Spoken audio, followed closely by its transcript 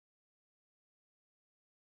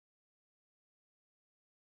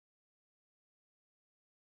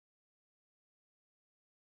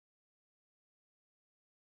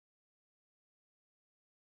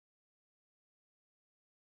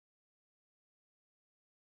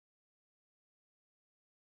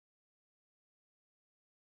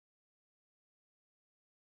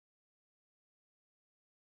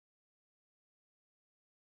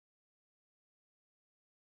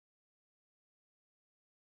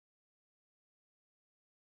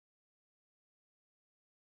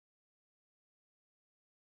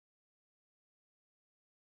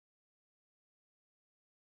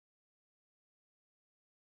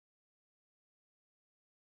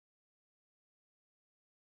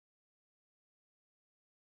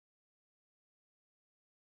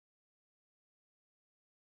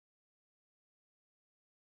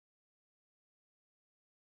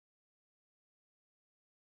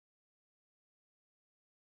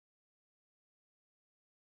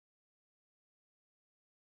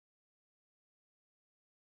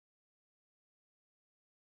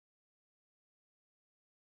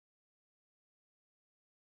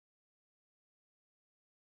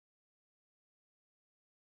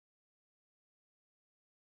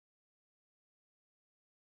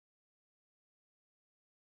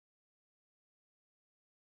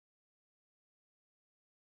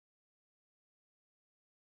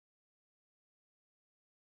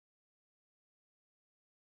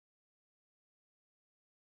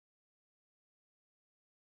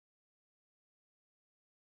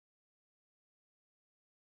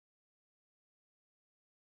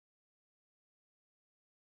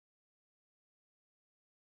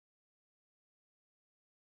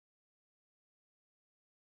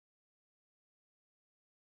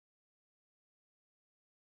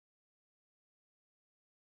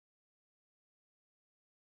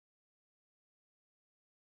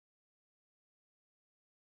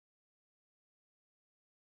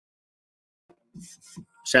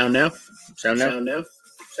Sound now? Sound now? Sound now?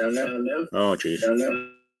 Sound now? Sound now? Oh, jeez. Sound now?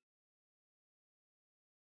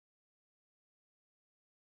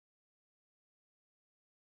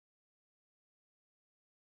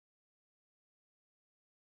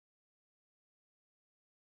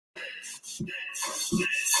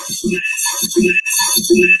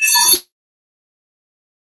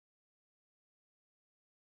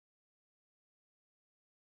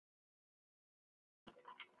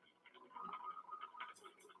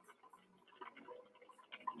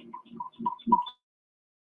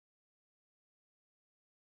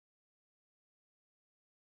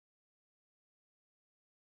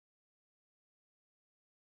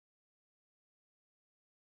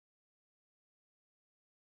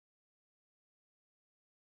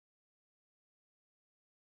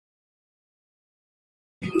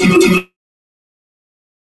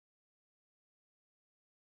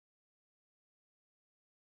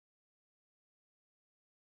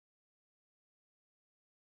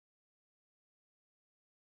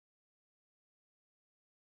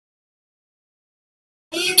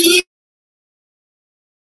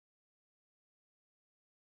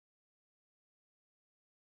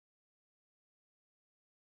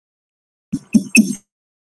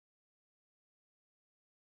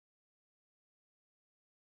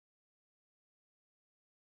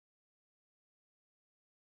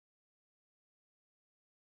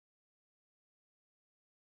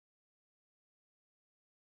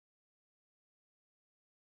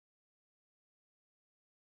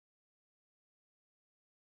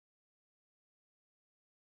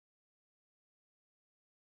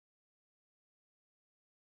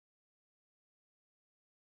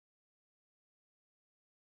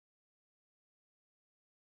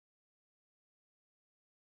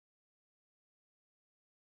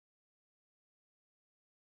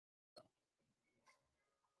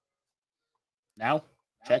 Now?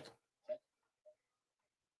 Check.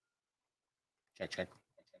 Check.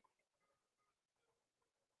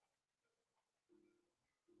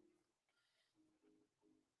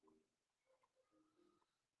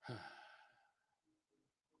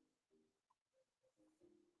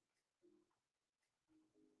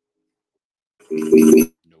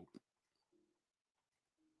 Nope.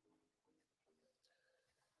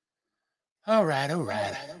 All right. Got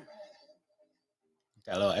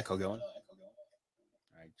a little echo going.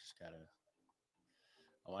 I just gotta.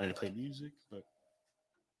 I wanted to play music, but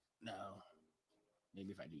no.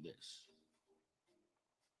 Maybe if I do this.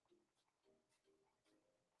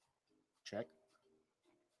 Check.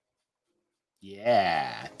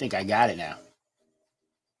 Yeah, I think I got it now.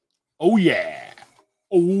 Oh yeah.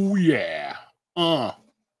 Oh yeah. Boom,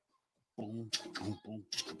 boom, boom, boom,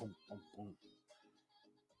 boom.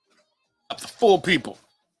 Up to 4 people.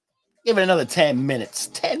 Give it another 10 minutes.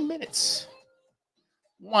 10 minutes.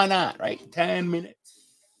 Why not, right? 10 minutes.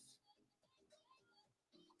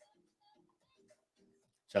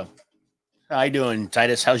 So, how you doing,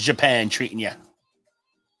 Titus? How's Japan treating you?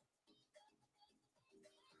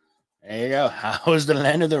 There you go. How's the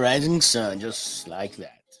land of the rising sun? Just like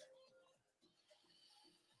that.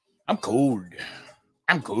 I'm cold.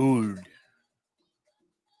 I think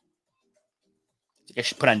I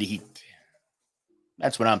should put on the heat.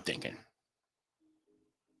 That's what I'm thinking.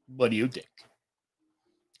 What do you think?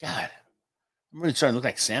 God, I'm really starting to look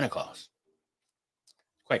like Santa Claus.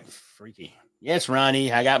 Quite freaky. Yes,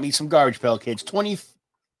 Ronnie, I got me some Garbage Pail Kids.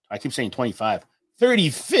 I keep saying 25.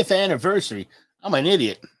 35th anniversary. I'm an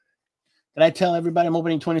idiot. Did I tell everybody I'm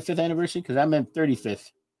opening 25th anniversary? Because I meant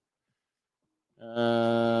 35th. I'm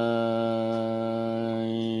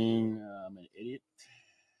an idiot.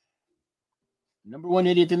 Number one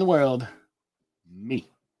idiot in the world. Me.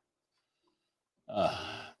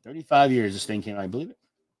 35 years this thing came out. I believe it.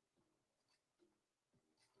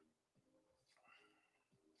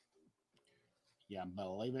 Yeah,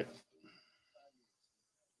 believe it.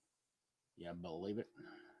 Yeah, believe it.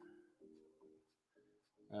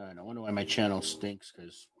 I wonder why my channel stinks,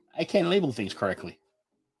 because I can't label things correctly.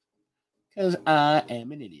 Because I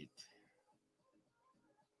am an idiot.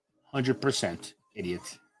 100%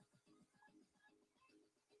 idiot.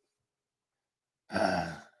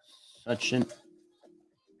 Such an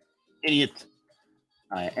idiot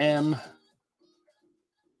I am.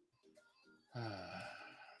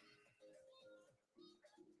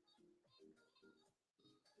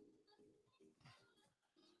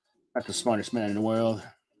 Not the smartest man in the world.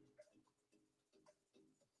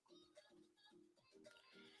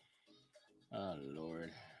 Oh,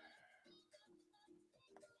 Lord.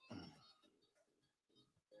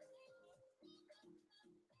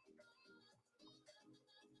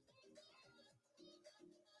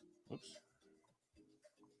 Whoops.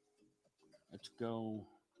 Let's go.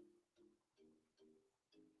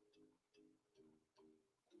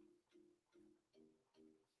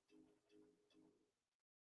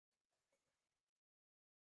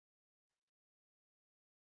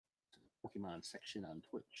 Pokemon section on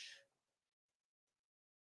Twitch.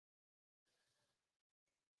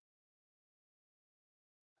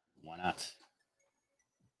 Why not?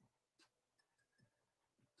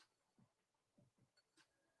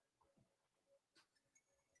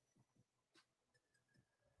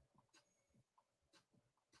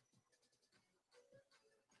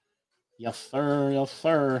 Yes, sir. Yes,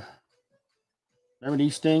 sir. Remember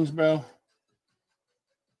these things, bro?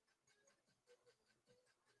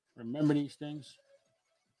 Remember these things?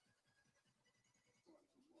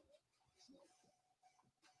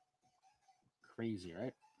 Crazy,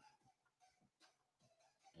 right?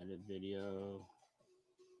 Edit video.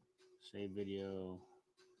 Save video.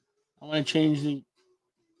 I want to change the...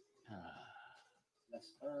 yes,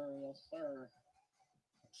 sir. Yes, sir.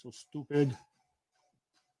 I'm so stupid.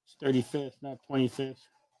 It's 35th, not 25th.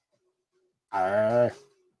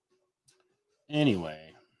 Anyway.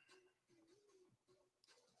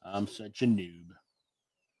 I'm such a noob.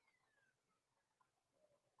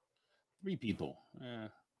 3 people. I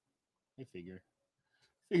figure.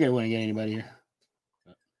 I wouldn't get anybody here.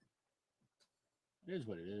 But it is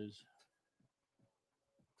what it is.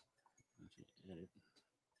 Let's see, edit.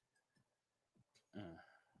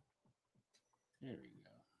 There we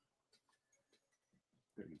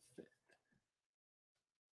go. 35th.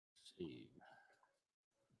 Save.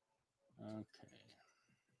 Okay.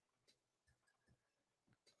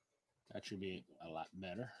 That should be a lot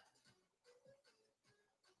better.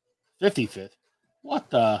 55th. What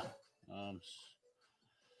the?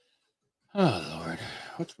 Oh, Lord.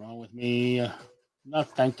 What's wrong with me?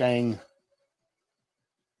 Not thinking.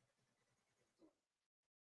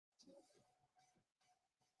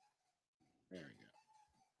 There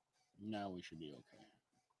we go. Now we should be okay.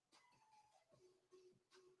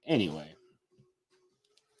 Anyway.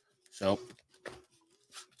 So.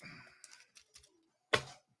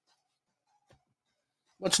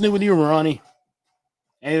 What's new with you, Ronnie?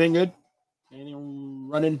 Anything good? Anything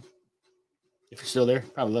running? If you're still there,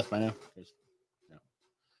 probably left by now. Because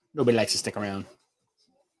nobody likes to stick around.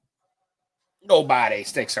 Nobody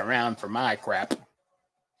sticks around for my crap.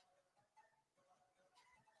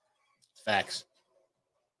 Facts.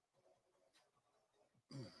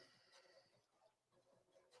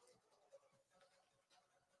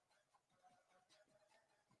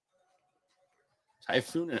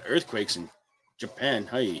 Typhoon and earthquakes in Japan.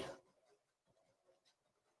 Hey.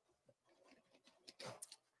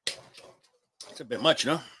 It's a bit much,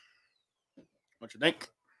 no? What you think?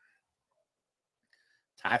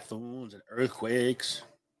 Typhoons and earthquakes.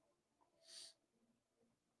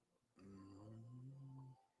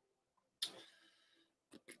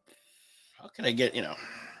 How can I get,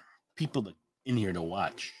 people in here to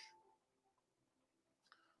watch?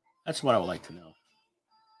 That's what I would like to know.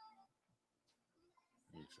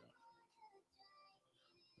 So.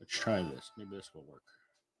 Let's try this. Maybe this will work.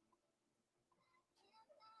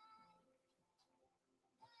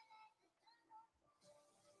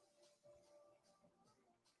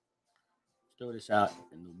 Let's throw this out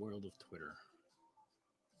in the world of Twitter.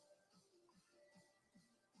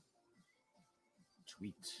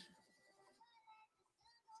 Tweet.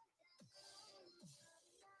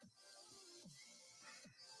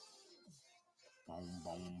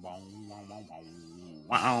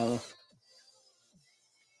 Wow.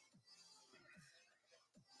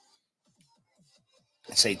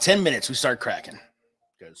 I say 10 minutes, we start cracking.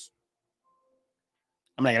 Because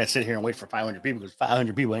I'm not going to sit here and wait for 500 people because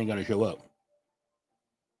 500 people ain't going to show up.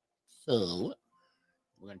 So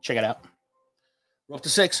we're going to check it out. We're up to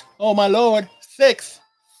 6. Oh, my Lord. 6.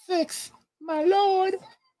 My Lord.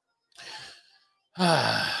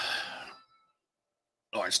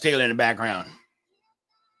 Lawrence Taylor in the background.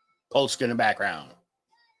 Polska in the background.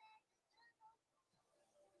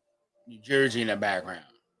 New Jersey in the background.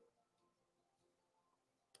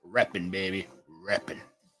 Repping, baby. Repping.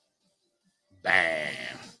 Bam.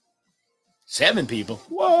 7 people.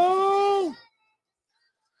 Whoa.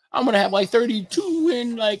 I'm going to have like 32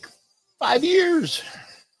 in like 5 years.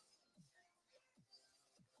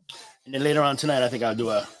 And then later on tonight, I think I'll do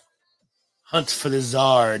a hunt for the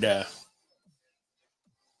Zard.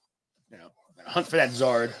 Hunt for that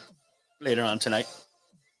Zard later on tonight.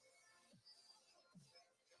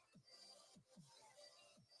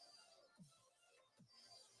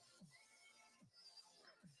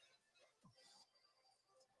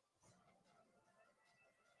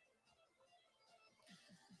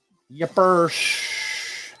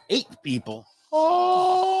 Yippers. 8 people.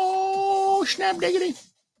 Oh, snap diggity.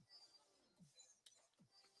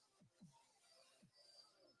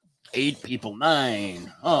 8 people,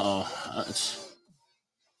 9. Uh-oh.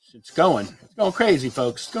 It's going. It's going crazy,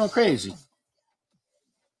 folks. It's going crazy.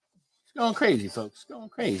 It's going crazy, folks. It's going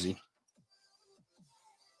crazy.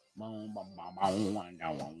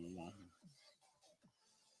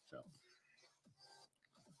 So,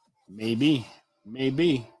 maybe.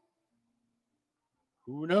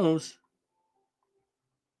 Who knows?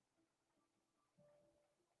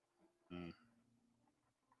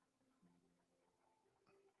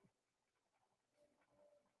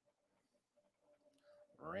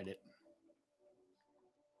 Reddit.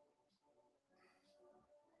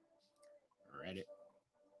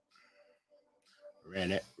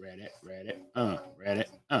 Reddit.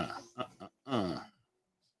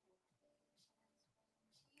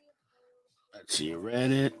 Let's see,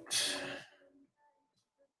 Reddit.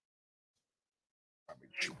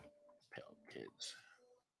 Pail kids.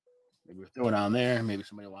 Maybe we'll throw it on there. Maybe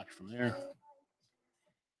somebody will watch from there.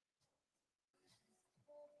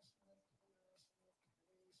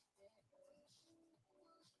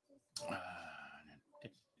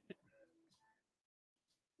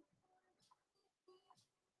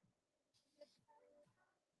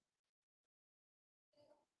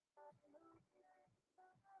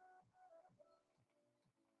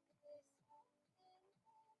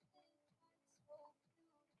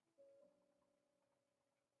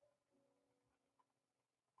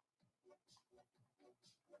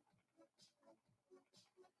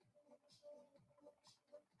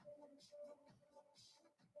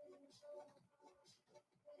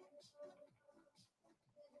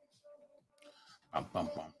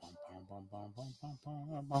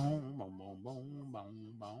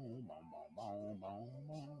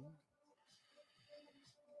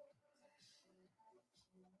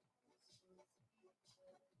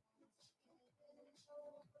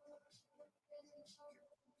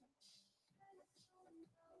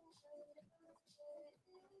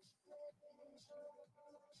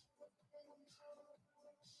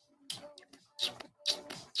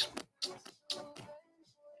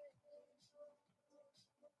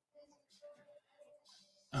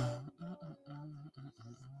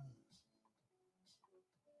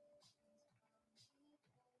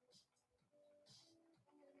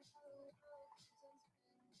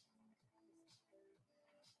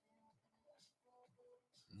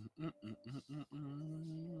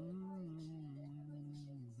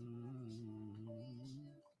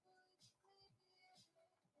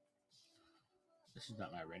 This is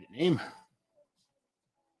not my Reddit name.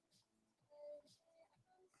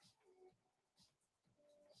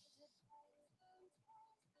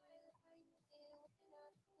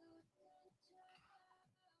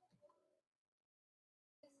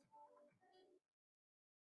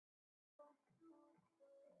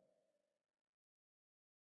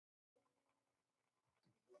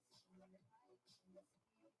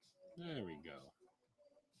 There we go.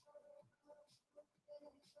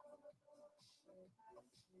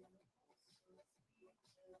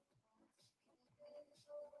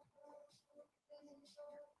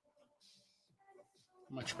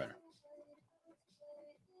 Much better.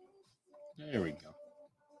 There we go.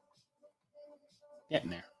 Getting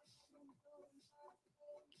there.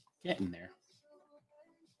 Getting there.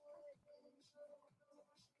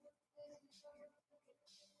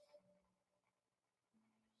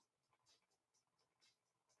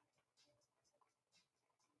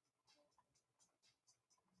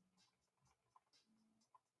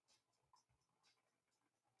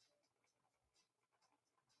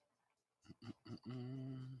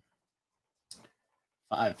 Mm-mm.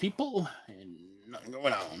 5 people and nothing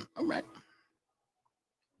going on. All right.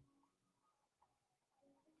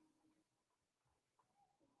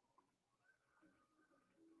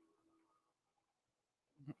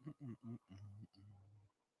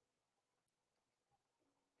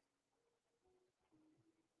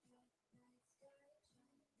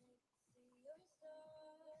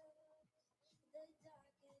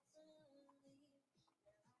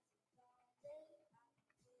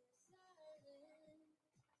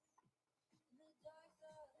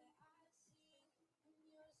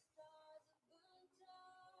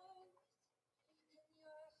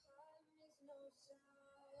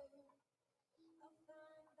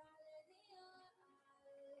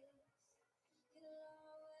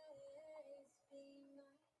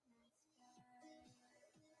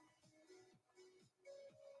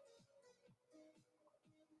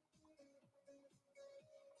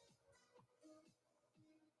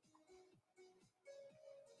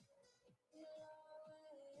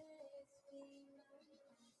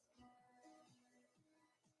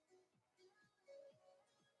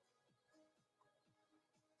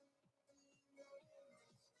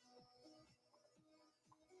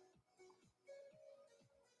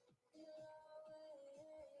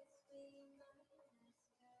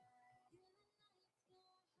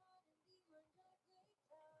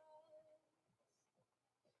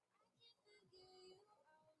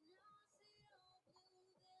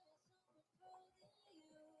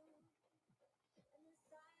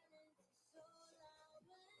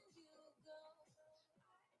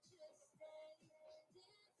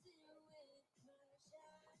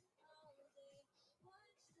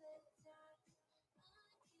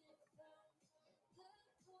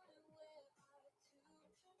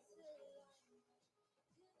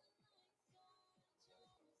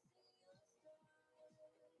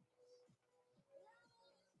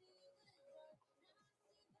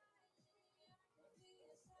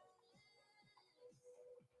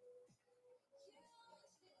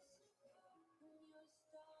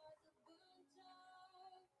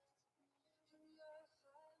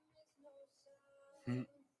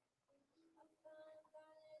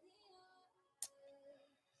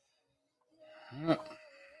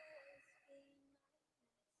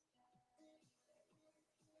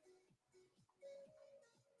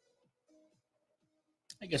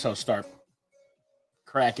 I guess I'll start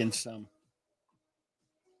cracking some.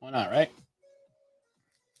 Why not, right?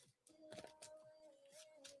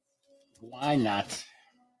 Why not?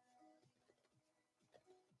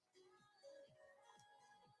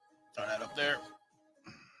 Throw that up there.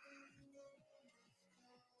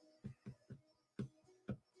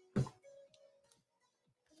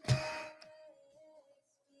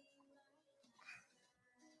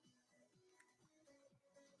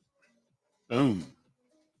 Boom.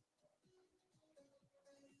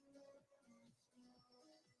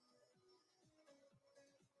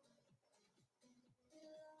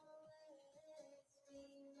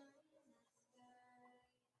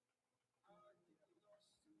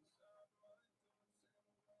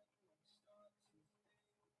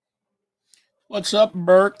 What's up,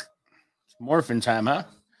 Burke? It's morphin' time, huh?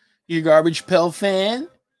 You garbage Pail fan?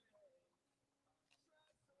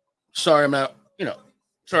 Sorry, I'm not,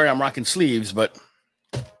 sorry I'm rocking sleeves, but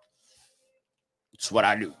it's what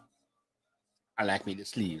I do. I like me the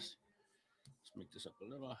sleeves. Let's make this up a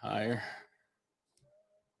little higher.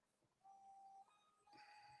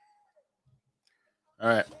 All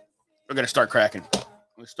right, we're gonna start cracking.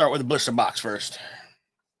 Let's start with a blister box first.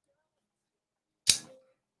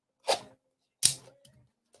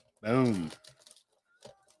 Boom.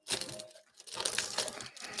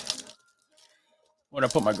 Where'd I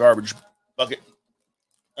put my garbage bucket?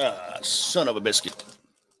 Son of a biscuit.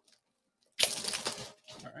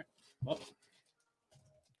 All right. Well.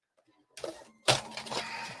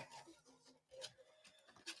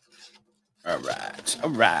 All right. All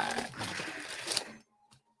right.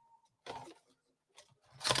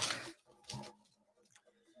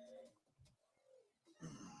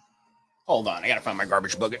 Hold on. I got to find my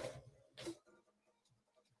garbage bucket.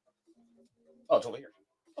 Oh, it's over here.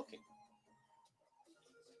 Okay.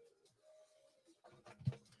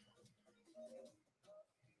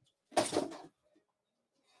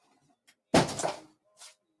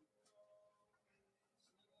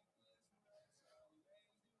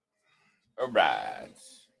 All right.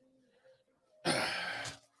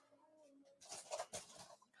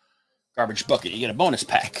 Garbage bucket. You get a bonus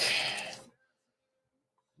pack.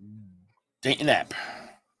 Dayton app.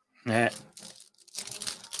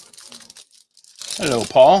 Hello,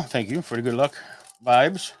 Paul. Thank you for the good luck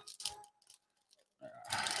vibes.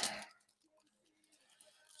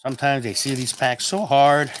 Sometimes they see these packs so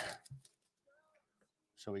hard.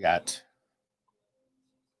 So we got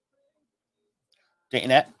Dayton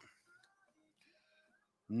app.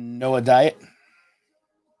 Noah Diet.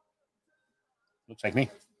 Looks like me.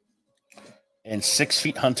 And 6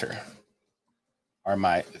 Feet Hunter are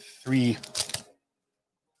my 3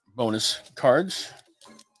 bonus cards.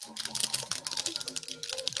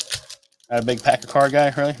 Not a big pack of card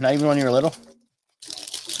guy, really? Not even when you were little?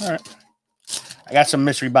 All right. I got some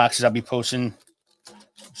mystery boxes I'll be posting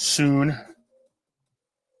soon.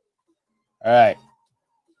 All right.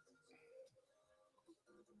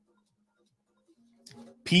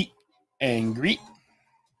 Pete and Greet.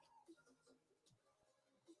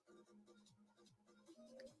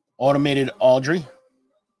 Automated Audrey.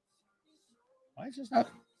 Why is this not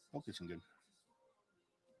focusing good?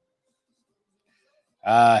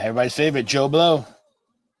 Everybody's favorite, Joe Blow.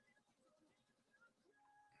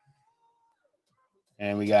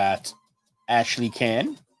 And we got Ashley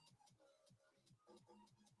Can.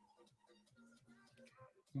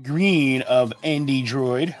 Green of Andy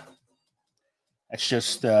Droid. That's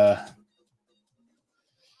just, that's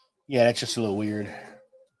just a little weird.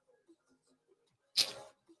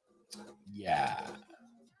 Yeah.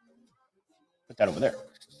 Put that over there.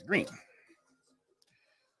 It's green.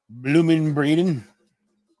 Bloomin' Braden.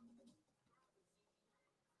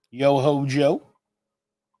 Yo-Ho Joe.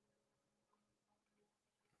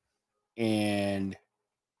 And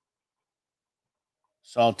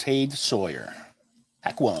Sauteed Sawyer.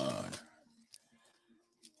 Pack 1.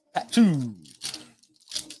 Pack 2.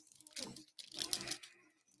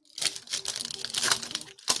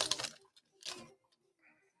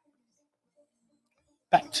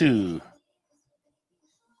 Pack 2.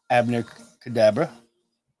 Abner Cadabra.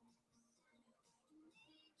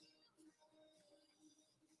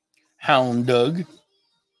 Hound Doug.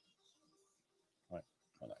 Hold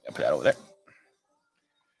on, I put that over there.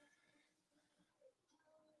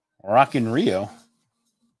 Rockin' Rio.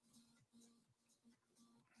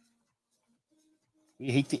 We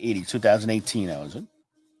hate the 80s, 2018, that was it.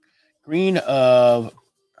 Green of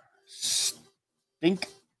Think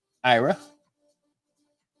Ira.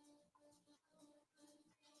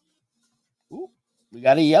 Ooh, we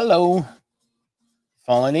got a yellow.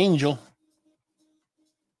 Fallen Angel.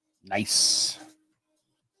 Nice.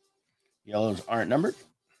 Yellows aren't numbered.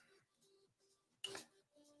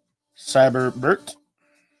 Cyber Bert.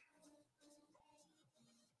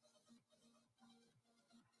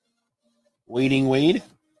 Waiting Wade.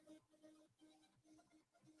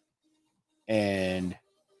 And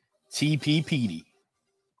TPPD.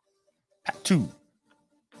 Pack 2.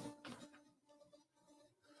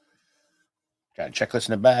 Got a checklist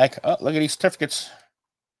in the back. Oh, look at these certificates.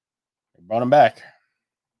 They brought them back.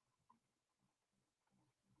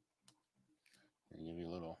 I'll give you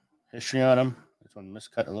a little history on them. This one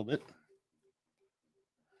miscut a little bit.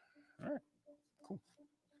 All right, cool.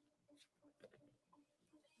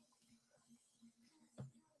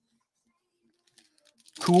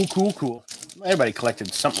 Cool. Everybody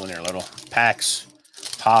collected something in their little packs,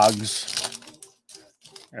 pogs.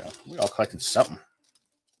 Yeah, we all collected something.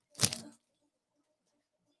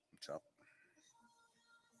 So,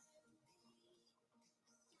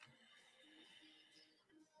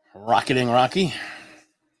 Rocketing Rocky.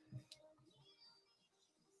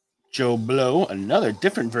 Joe Blow, another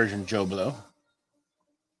different version of Joe Blow.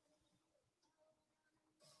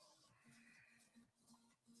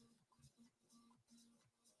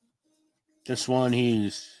 This one,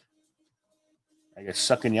 he's, I guess,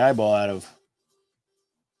 sucking the eyeball out of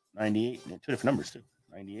 98. 2 different numbers, too.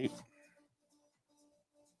 98.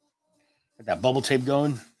 Got that bubble tape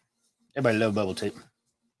going. Everybody loves bubble tape.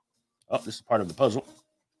 Oh, this is part of the puzzle.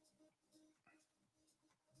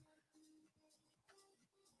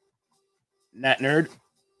 Nat Nerd.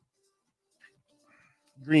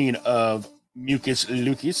 Green of Mucus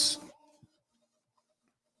Lucas.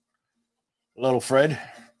 Little Fred.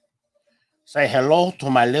 Say hello to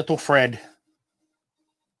my little Fred.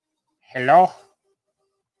 Hello.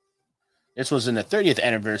 This was in the 30th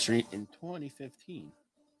anniversary in 2015.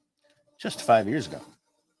 Just 5 years ago.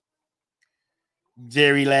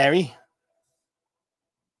 Jerry Larry.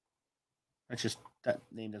 That's just, that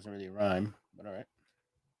name doesn't really rhyme, but all right.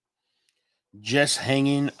 Just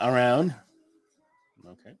hanging around.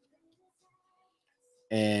 Okay.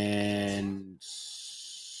 And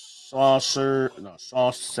Saucer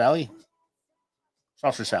Sally.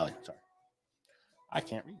 Saucer Sally, sorry. I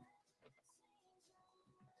can't read.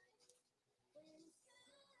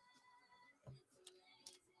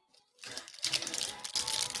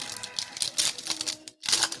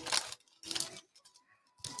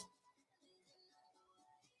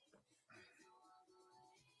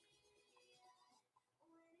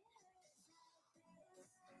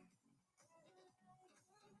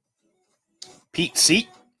 Pete Seat.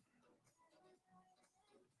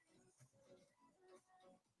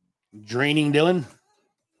 Draining Dylan.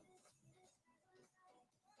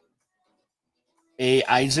 A.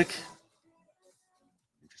 Isaac.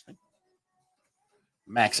 Interesting.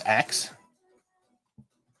 Max Axe.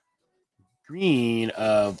 Green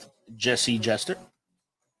of Jesse Jester.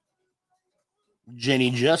 Jenny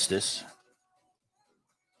Justice.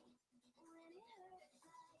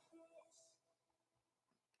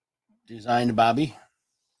 Designed Bobby.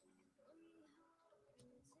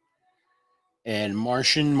 And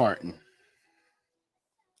Martian Martin.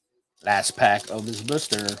 Last pack of this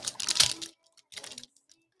blister.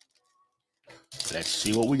 Let's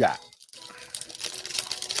see what we got.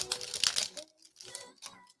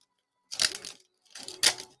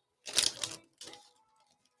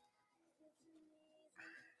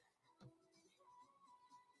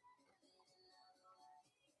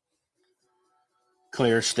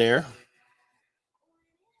 Clear Stare.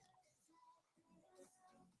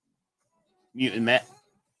 Mutant Matt.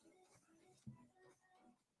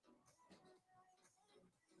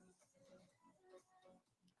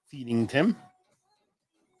 Feeding Tim.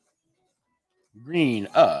 Green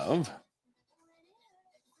of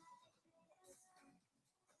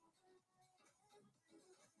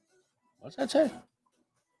what's that say?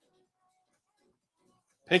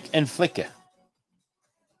 Pick and Flicker.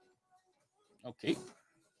 Okay.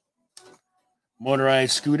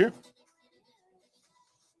 Motorized Scooter.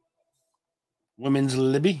 Women's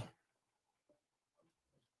Libby.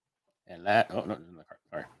 And that, oh, no,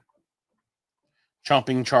 sorry.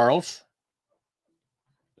 Chomping Charles.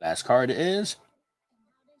 Last card is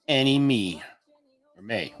Annie Me. Or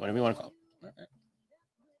May, whatever you want to call it. Right.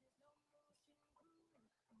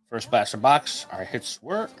 First blaster box, our hits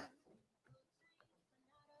were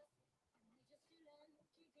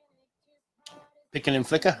Pickin' and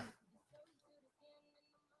Flicker.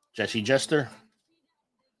 Jesse Jester.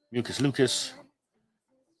 Mucus Lucas.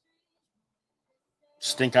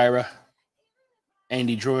 Stink Ira,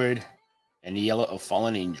 Andy Droid, and the Yellow of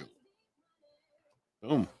Fallen Angel.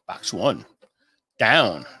 Boom. Box 1.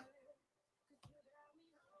 Down.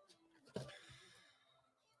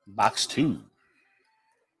 Box 2.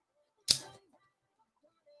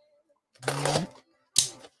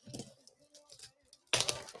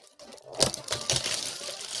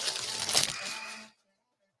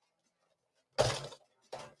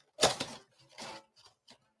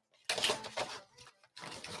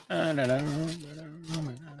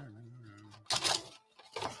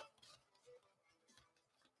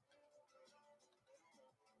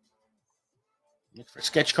 Look for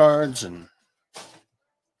sketch cards, and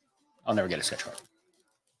I'll never get a sketch card.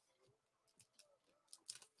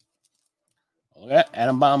 Look at that.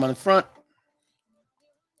 Adam Bomb on the front.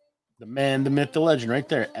 The man, the myth, the legend right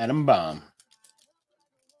there. Adam Bomb.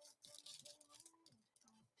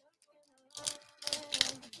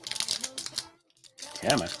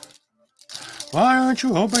 Yeah, man. Why aren't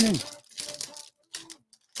you opening?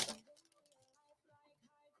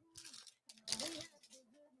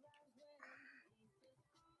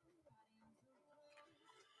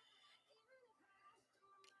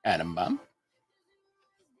 Adam Bomb.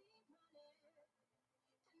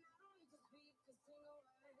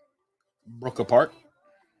 Brook Apart.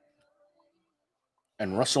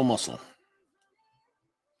 And Russell Muscle.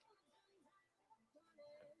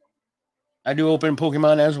 I do open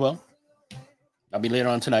Pokemon as well. I'll be later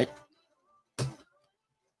on tonight. I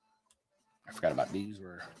forgot about these.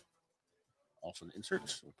 Were also the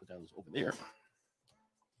inserts. We'll put those over there.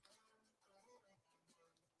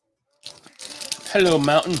 Hello,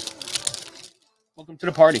 Mountain. Welcome to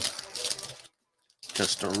the party.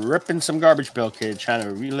 Just ripping some Garbage Pail Kid, trying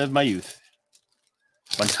to relive my youth.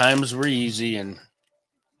 When times were easy and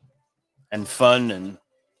fun and,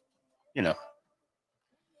 you know,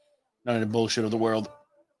 none of the bullshit of the world.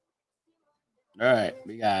 All right,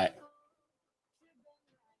 we got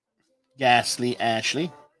Ghastly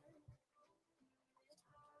Ashley,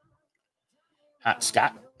 Hot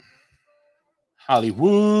Scott,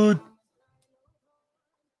 Hollywood,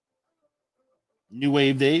 New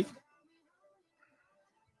Wave Dave,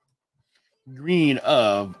 Green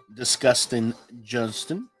of Disgusting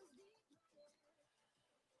Justin,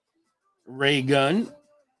 Ray Gunn,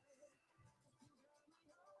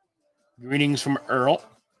 Greetings from Earl,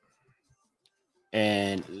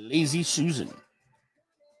 and Lazy Susan.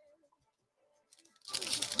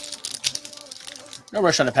 No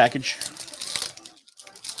rush on the package.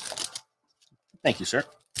 Thank you, sir.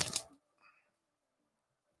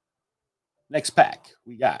 Next pack,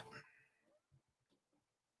 we got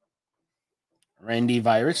Randy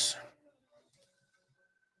Virus,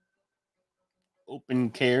 Open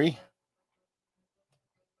Carry,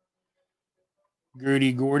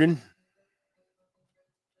 Gertie Gordon,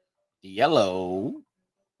 Yellow,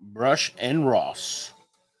 Brush and Ross.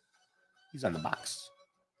 He's on the box.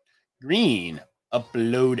 Green,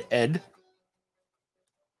 Upload Ed,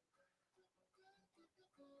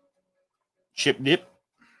 Chip Dip,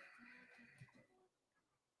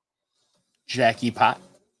 Jackie Pot,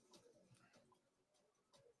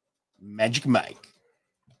 Magic Mike.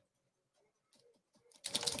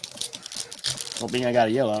 Hoping I got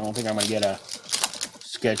a yellow. I don't think I'm going to get a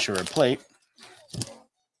sketch or a plate.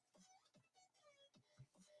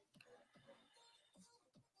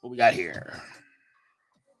 What we got here?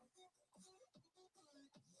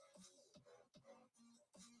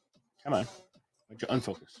 Come on. Why'd you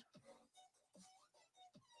unfocus?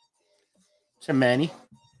 Tim Manny.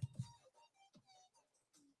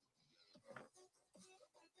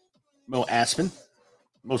 Mo Aspen.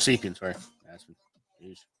 Mo Sapien, sorry. Aspen.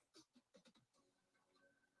 Jeez.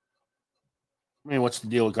 I mean, what's the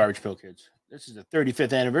deal with Garbage Pail Kids? This is the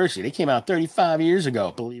 35th anniversary. They came out 35 years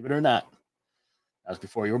ago, believe it or not. That was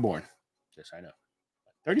before you were born. Yes, I know.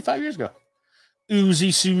 35 years ago.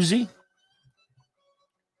 Uzi Susie.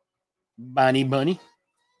 Bonnie Bunny.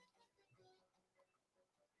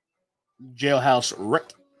 Jailhouse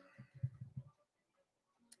Rick.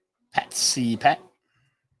 Patsy Pat.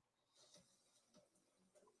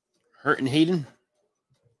 Hurtin' Hayden.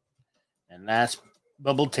 And last,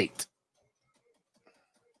 Bubble Tate.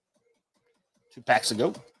 2 packs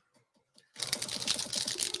ago.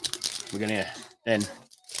 We're going to then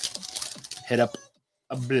hit up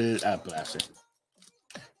a blaster.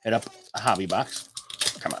 Hit up a hobby box.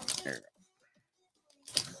 Come on. There you go.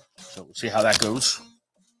 So we'll see how that goes.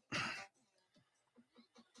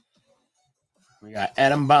 We got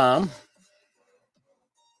Adam Bomb.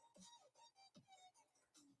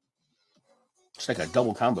 It's like a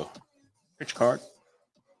double combo. Pitch card.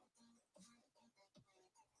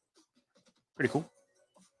 Pretty cool.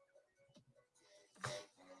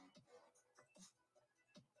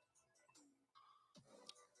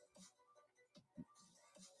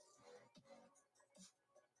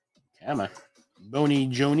 Tony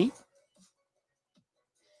Joni.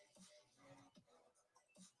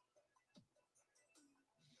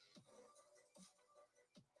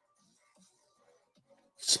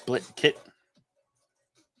 Split Kit.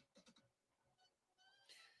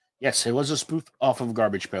 Yes, it was a spoof off of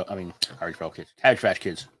Garbage Pail Kids. Cabbage Patch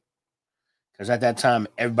Kids. Because at that time,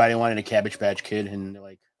 everybody wanted a Cabbage Patch Kid, and they're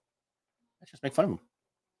like, let's just make fun of them.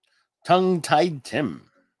 Tongue-Tied Tim.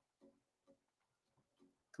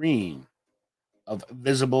 Green of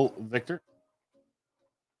Visible Victor.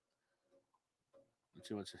 Let's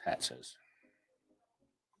see what his hat says.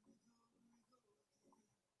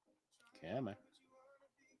 Come on.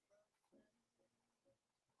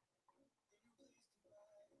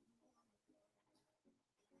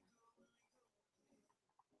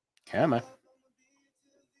 Come on.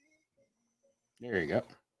 There you go.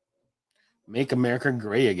 Make America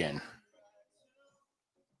Great Again.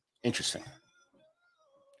 Interesting.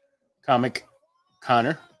 Comic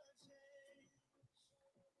Connor.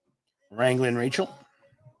 Wrangling Rachel.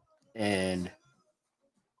 And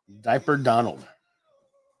Diaper Donald.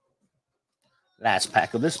 Last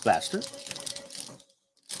pack of this blaster.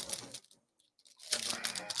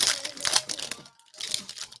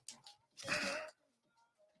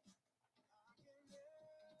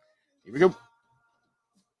 Here we go.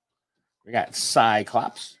 We got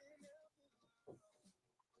Cyclops.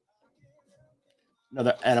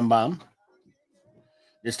 Another atom bomb.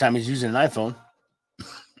 This time he's using an iPhone.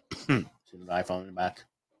 See the iPhone in the back.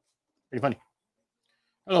 Pretty funny.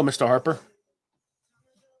 Hello, Mr. Harper.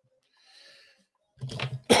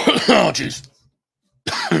 Oh, jeez.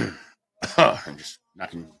 I'm just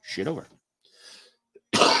knocking shit over.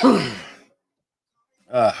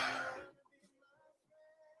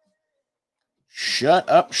 Shut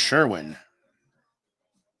up, Sherwin.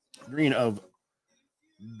 Green of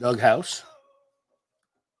Doug House.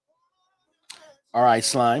 R.I.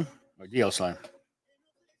 Slime. Or D.L. Slime.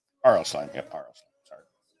 R.L. Slime. Yep, R.L. Slime.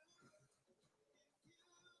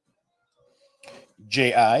 Sorry.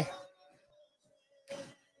 J.I.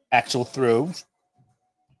 Axel Throve.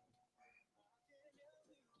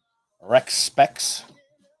 Rex Specs.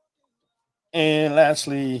 And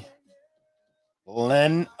lastly,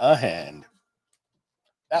 Len a Hand.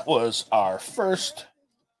 That was our first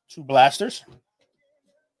two blasters.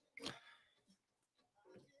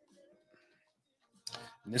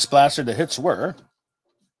 In this blaster, the hits were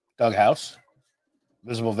Doug House,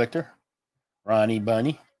 Visible Victor, Bonnie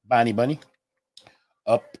Bunny,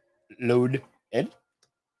 Upload Ed,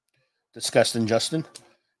 Disgusting Justin,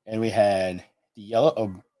 and we had the yellow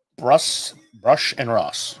of Brush and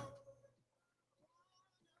Ross.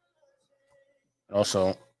 And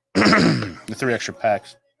also, the three extra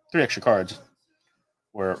cards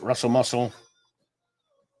were Russell Muscle,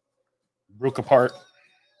 Brook Apart,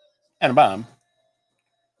 and a Bomb,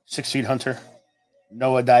 6 Feet Hunter,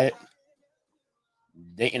 Noah Diet,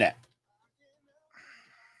 Dayton App.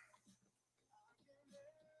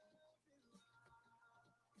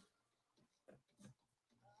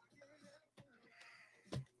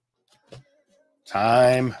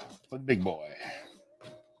 Time for the big boy.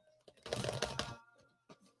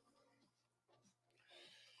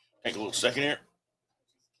 Take a little second here.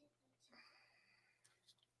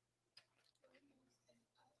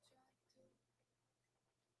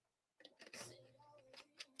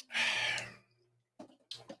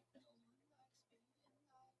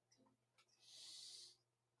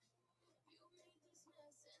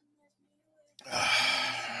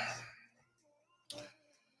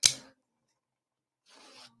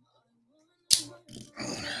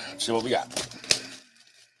 Let's see what we got.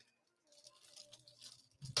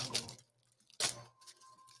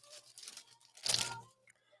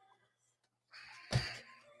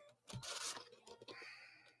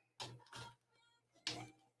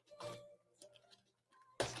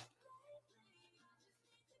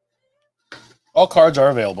 All cards are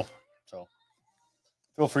available, so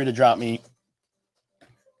feel free to drop me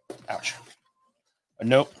a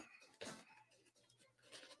note.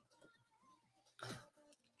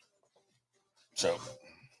 So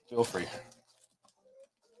feel free.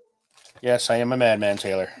 Yes, I am a madman,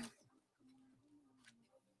 Taylor.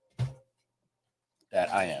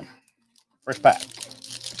 That I am. First pack.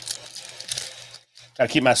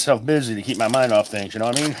 Gotta keep myself busy to keep my mind off things, you know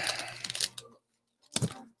what I mean?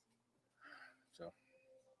 So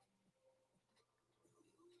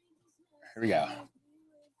here we go.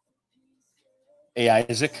 A.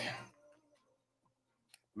 Isaac.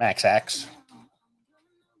 Max Axe.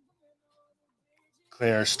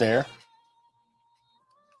 Claire Stare.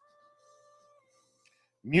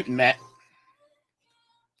 Mutant Matt.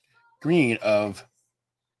 Green of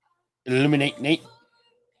Illuminate Nate.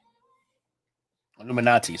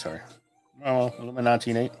 Illuminati, sorry. Oh,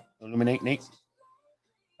 Illuminati Nate. Illuminate Nate.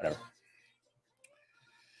 Whatever.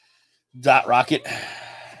 Dot Rocket.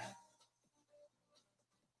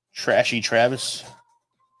 Trashy Travis.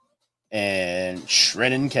 And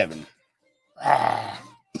Shreddin' Kevin.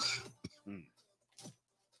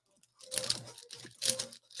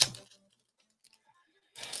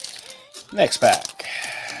 Next pack.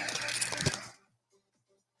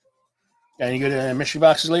 Got any good mystery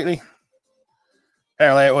boxes lately?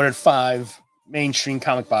 Apparently, I ordered 5 mainstream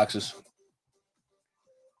comic boxes.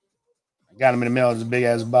 I got them in the mail as a big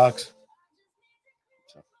ass box.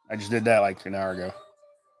 So I just did that like an hour ago.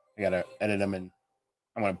 I gotta edit them and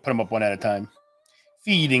I'm gonna put them up one at a time.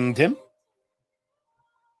 Feeding Tim.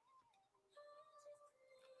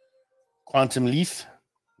 Quantum Leaf.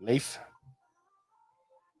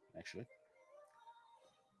 Actually.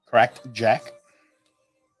 Cracked Jack.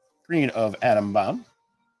 Green of Atom Bomb.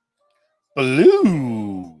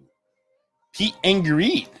 Blue. Pete and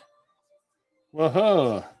Greet.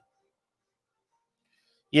 Whoa.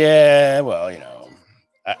 Yeah, well, you know,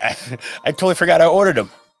 I totally forgot I ordered them.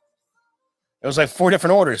 It was like 4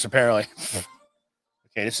 different orders, apparently.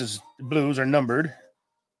 Okay, this is the blues are numbered.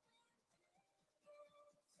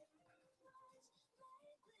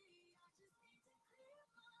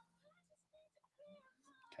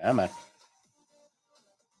 Come on.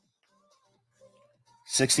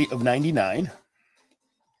 60 of 99.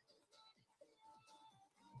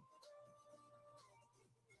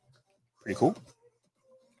 Pretty cool.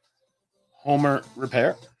 Homer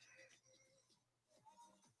Repair.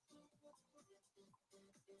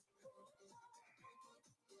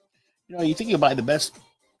 You know, you think you'll buy the best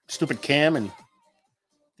stupid cam and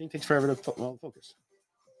it takes forever to focus.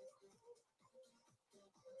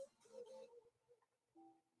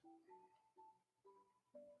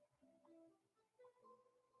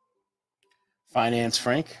 Finance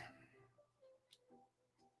Frank.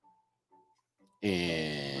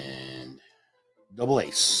 And Double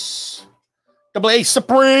Ace. Double Ace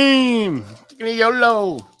Supreme. Give me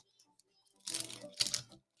YOLO.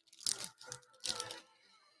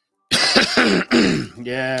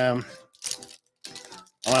 Yeah.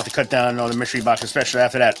 I'll have to cut down on the mystery box, especially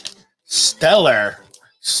after that stellar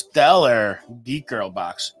Geek Girl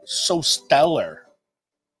box. So stellar.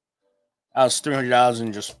 I was $300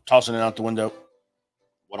 and just tossing it out the window.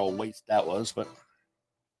 What a waste that was, but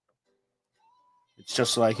it's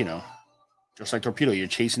just like, you know, just like Torpedo. You're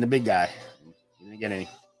chasing the big guy. You didn't get any.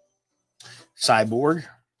 Cyborg.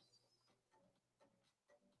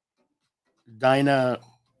 Dynamite.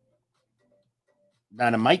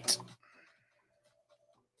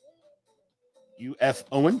 UF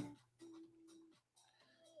Owen.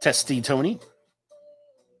 Testy Tony.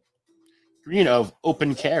 Green of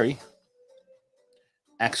Open Carry.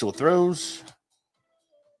 Axel Throws.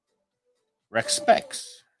 Rex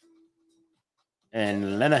Specs. And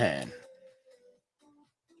Lenahan.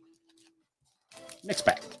 Next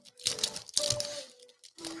pack.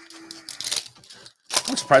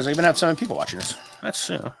 I'm surprised I even have 7 people watching this. That's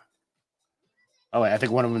oh wait, I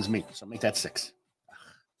think one of them is me, so make that 6.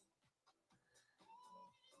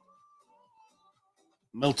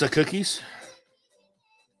 Milta Cookies.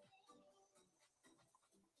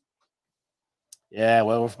 Yeah,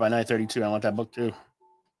 well, by 932, I want that book too.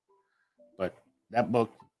 But that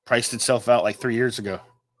book priced itself out like 3 years ago.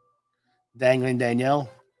 Dangling Danielle.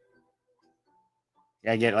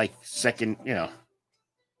 Yeah, I get like second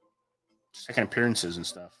appearances and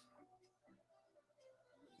stuff.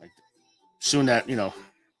 Like soon Moon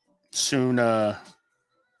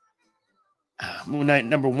Knight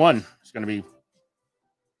 #1 is going to be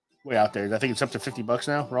way out there. I think it's up to $50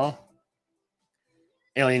 now, raw.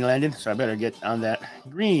 Alien Landing, so I better get on that.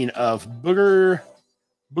 Green of Booger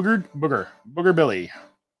Billy.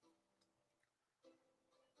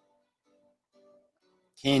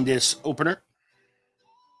 Candace Opener.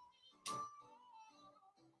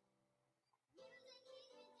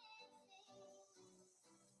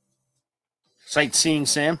 Sightseeing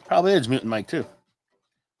Sam. Probably is Mutant Mike too.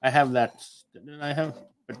 I have that.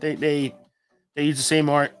 But they use the same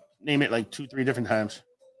art. Name it like 2-3 different times.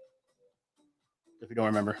 If you don't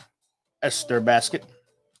remember. Esther Basket.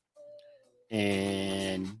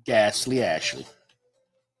 And Ghastly Ashley.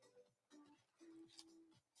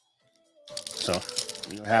 So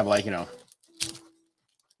you have like,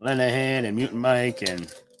 Lenahan and Mutant Mike and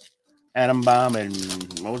Atom Bomb and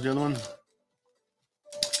what was the other one?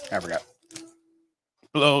 I forgot.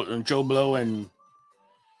 Joe Blow and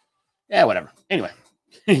yeah, whatever. Anyway.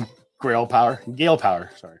 Gale Power.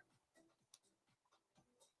 Sorry.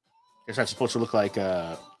 Guess that's supposed to look like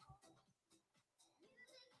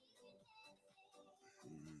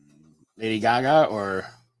Lady Gaga or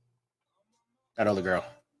that other girl.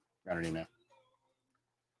 I don't even know.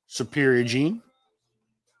 Superior Gene.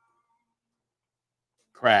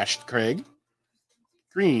 Crashed Craig.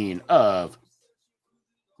 Green of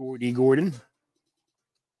Gordy Gordon.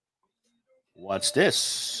 What's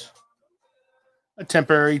this? A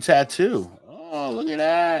temporary tattoo. Oh, look at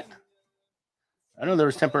that. I know there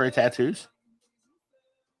was temporary tattoos.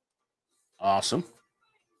 Awesome.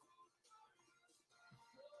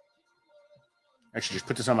 I should just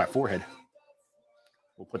put this on my forehead.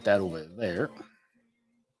 We'll put that over there.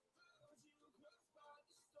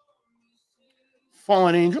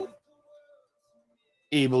 Fallen Angel.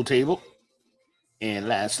 Able Table. And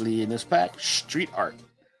lastly in this pack, Street Art.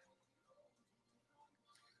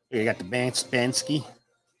 Here you got the Bansky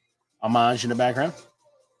homage in the background.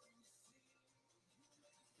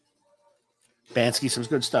 Bansky, some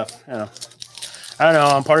good stuff. I don't know.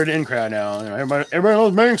 I'm part of the in crowd now. You know, everybody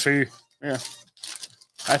knows Banksy. Yeah,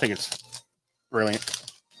 I think it's brilliant,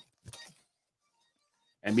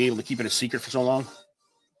 and be able to keep it a secret for so long.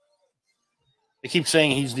 They keep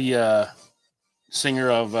saying he's the singer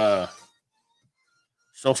of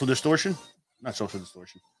Social Distortion, not Social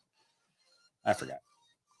Distortion. I forgot,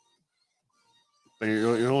 but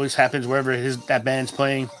it always happens wherever that band's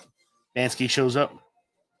playing. Bansky shows up.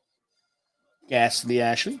 Ghastly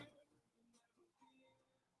Ashley.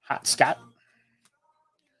 Hot Scott.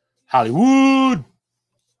 Hollywood.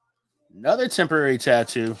 Another temporary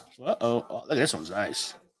tattoo. Uh-oh. Oh, look, this one's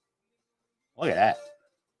nice. Look at that.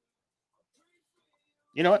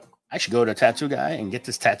 You know what? I should go to a tattoo guy and get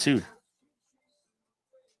this tattooed.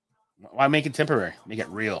 Why make it temporary? Make it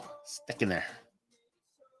real. Stick in there.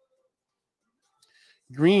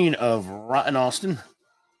 Green of Rotten Austin.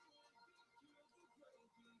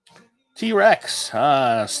 T-Rex.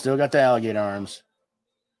 Still got the alligator arms.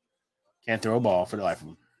 Can't throw a ball for the life of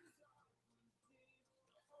him.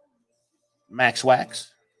 Max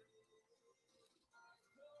Wax.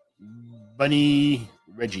 Bunny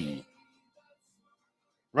Reggie.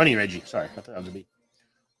 Runny Reggie. Sorry, I thought that was a B.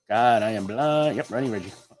 God, I am blind. Yep, Runny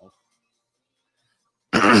Reggie.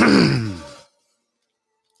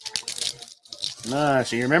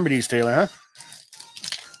 So you remember these, Taylor, huh?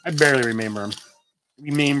 I barely remember them.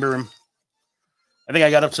 I think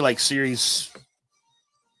I got up to like series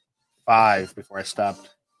 5 before I stopped.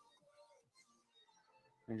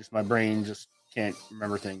 And just my brain just can't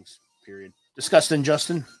remember things, period. Disgusting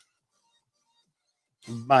Justin.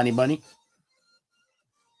 Bonnie Bunny.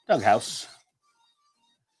 Doug House.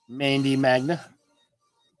 Mandy Magna.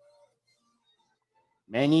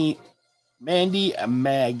 Mandy Manga.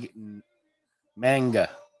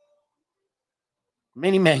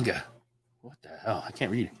 Manny Manga. What the hell? I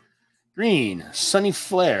can't read it. Green. Sunny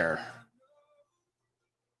Flare.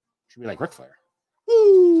 Should be like Ric Flair.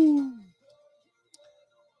 Woo!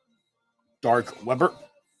 Dark Weber.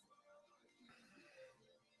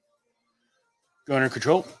 Gunner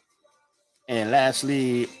Control. And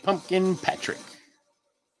lastly, Pumpkin Patrick.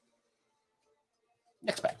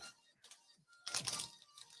 Next pack.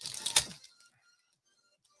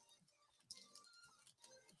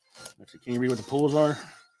 Actually, can you read what the pulls are?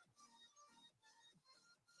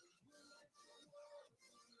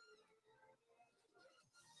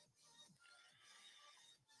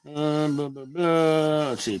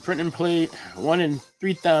 Let's see. Print and plate. 1 in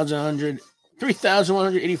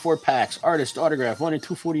 3,184 packs. Artist autograph. 1 in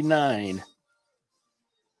 249.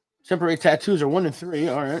 Temporary tattoos are 1 in 3.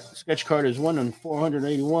 All right. Sketch card is 1 in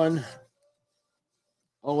 481.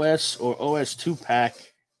 OS or OS2 pack.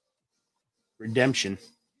 Redemption.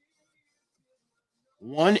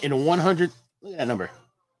 1 in 100. Look at that number.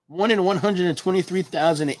 1 in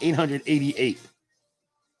 123,888.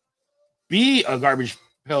 B, a Garbage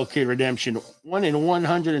Pail Kid Redemption. 1 in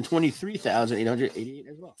 123,888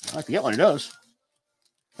 as well. I could get one of those.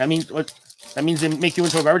 That means what? That means they make you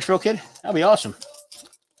into a Garbage Pail Kid? That'd be awesome.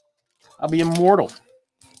 I'll be immortal.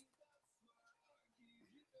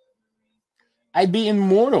 I'd be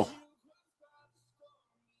immortal.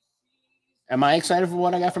 Am I excited for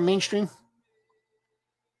what I got from mainstream?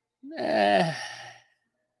 It's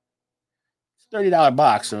a $30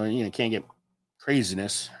 box, so you can't get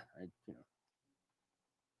craziness.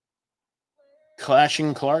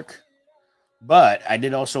 Clashing Clark, but I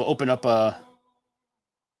did also open up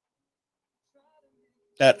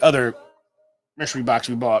that other mystery box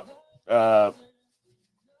we bought. That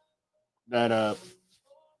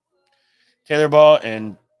Taylor bought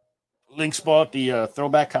and Lynx bought, the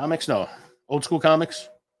throwback comics. No, old school comics.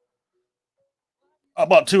 I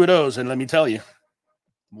bought 2 of those, and let me tell you,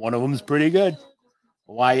 one of them is pretty good.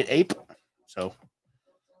 Wyatt Ape. So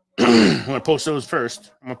I'm gonna post those first.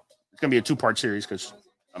 going to be a 2-part series because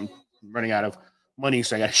I'm running out of money,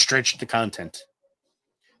 so I got to stretch the content.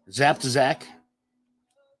 Zap to Zach.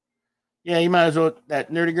 Yeah, you might as well,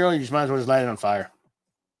 that nerdy girl, you just might as well just light it on fire.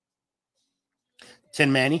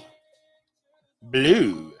 Tin Manny.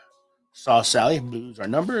 Blue. Sauce Sally. Blues are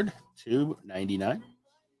numbered. 299.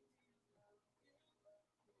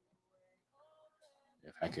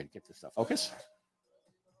 If I could get this to focus.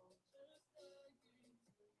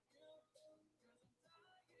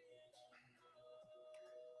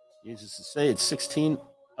 Uses to say it's 18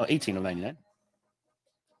 of 99.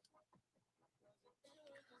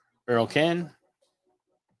 Earl Can.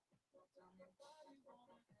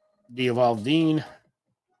 De-Evolved Dean.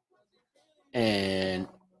 And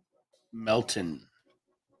Melton.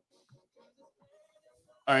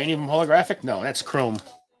 Are any of them holographic? No, that's Chrome.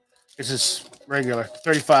 This is regular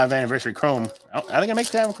 35th anniversary Chrome. I think I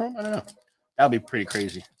make that Chrome. I don't know. That'll be pretty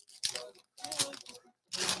crazy.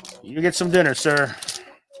 You get some dinner, sir.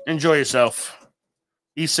 Enjoy yourself.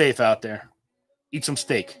 Be safe out there. Eat some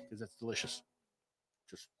steak because that's delicious.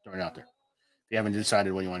 Just throwing it out there. If you haven't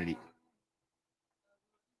decided what you want to eat.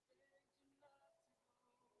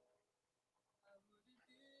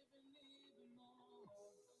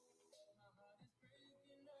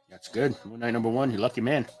 That's good. Moon Knight number 1. You lucky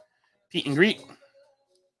man. Pete and Greet.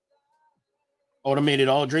 Automated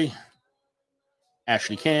Audrey.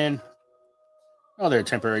 Ashley Can. Oh, they're a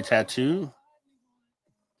temporary tattoo.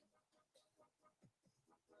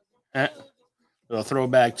 Little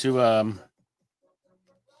throwback to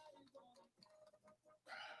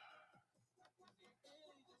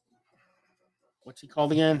what's he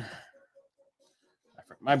called again?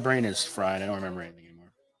 My brain is fried. I don't remember anything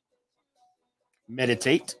anymore.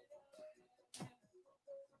 Meditate.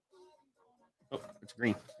 Oh, it's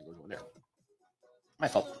green. It goes over there. My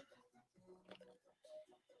fault.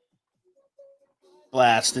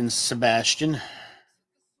 Blast and Sebastian.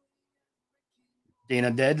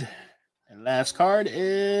 Dana dead. And last card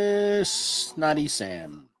is Snotty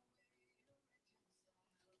Sam.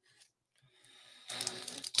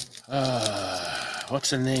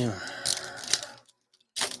 What's the name?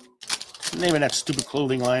 The name of that stupid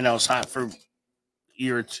clothing line that was hot for a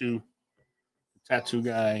year or two. The tattoo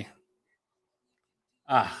guy.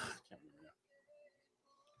 Can't remember now.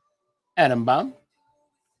 Adam Baum.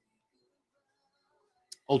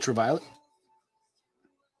 Ultraviolet.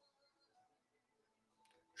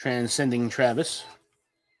 Transcending Travis.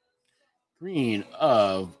 Green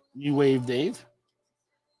of New Wave Dave.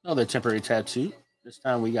 Another temporary tattoo. This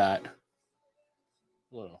time we got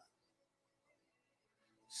a little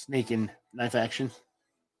snake and knife action.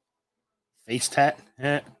 Face tat.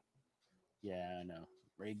 Yeah, I know.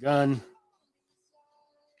 Ray Gun.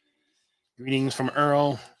 Greetings from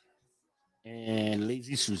Earl. And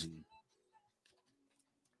Lazy Susan.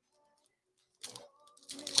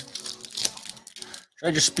 Should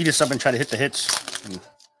I just speed this up and try to hit the hits and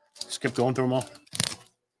skip going through them all?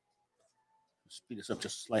 Speed this up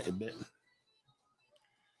just a slightly bit.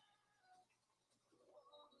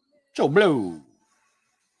 Joe Blow.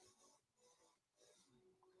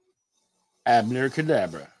 Abner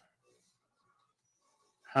Cadabra.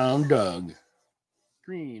 Hound Doug.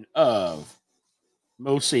 Green of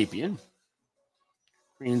Mo Sapien.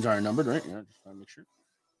 Greens are numbered, right? Yeah, just want to make sure.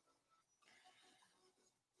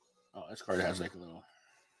 Oh, this card has like a little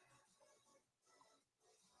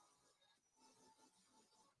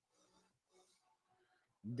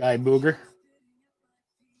Guy Booger.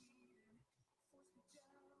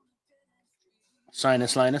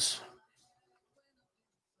 Sinus Linus.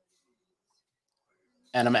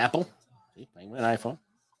 Adam Apple. See, playing with an iPhone.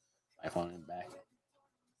 iPhone in the back.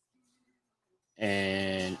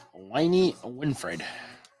 And Whiny Winfred.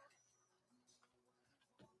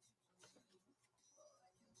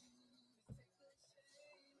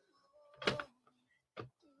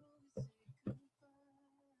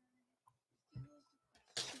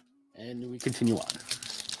 And we continue on.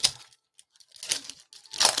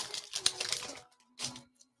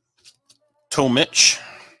 Tomich.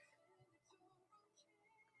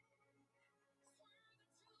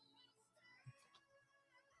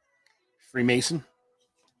 Freemason.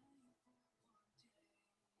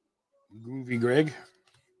 Groovy Greg.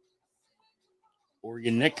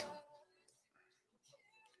 Oregon Nick.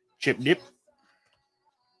 Chip Dip.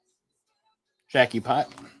 Jackie Pot.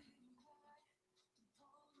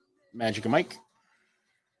 Magic Mike.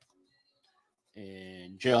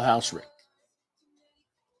 And Jailhouse Rick.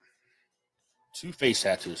 2 face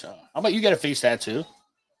tattoos. How about you get a face tattoo?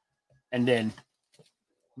 And then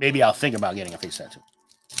maybe I'll think about getting a face tattoo.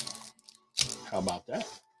 How about that?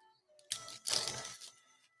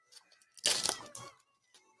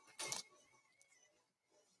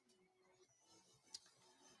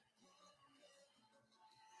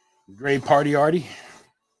 Gray Party Artie.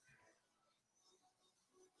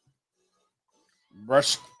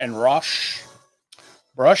 Brush and Ross.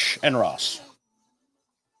 Brush and Ross.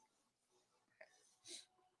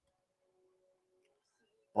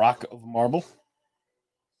 Rock of Marble.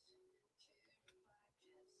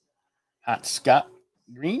 Hot Scott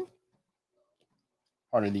Green.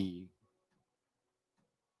 Part of the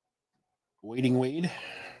Waiting Wade.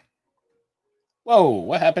 Whoa,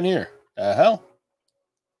 what happened here? The hell?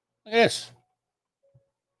 Look at this.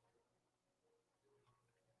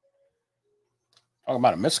 Talking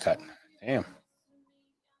about a miscut. Damn.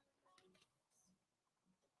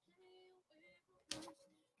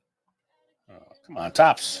 Oh, come on,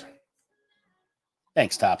 Tops.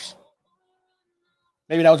 Thanks, Tops.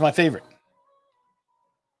 Maybe that was my favorite.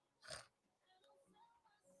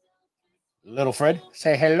 Little Fred.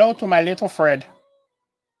 Say hello to my little Fred.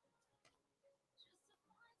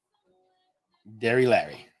 Derry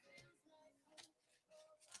Larry.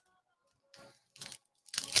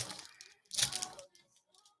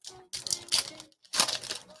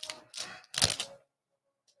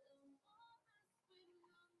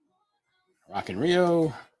 Rockin'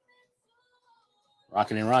 Rio.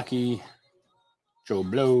 Rockin' and Rocky. Joe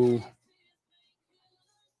Blow.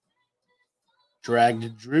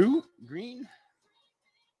 Dragged Drew Green.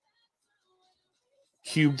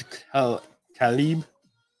 Cubed Caleb.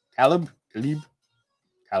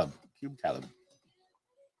 Cube Caleb.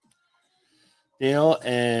 Dale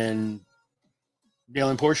and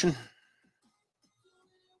Portion.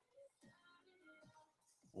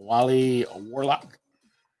 Wally Warlock.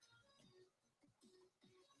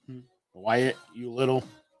 Wyatt, you little.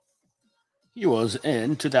 He was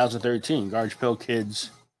in 2013 Garbage Pail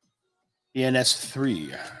Kids ENS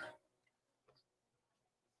 3.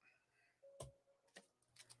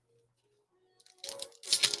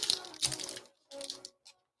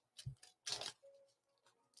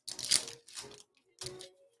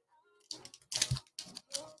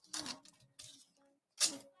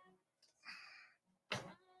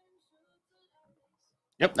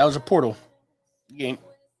 Yep, that was a Portal game.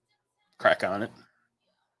 Crack on it.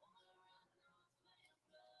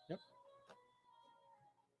 Yep.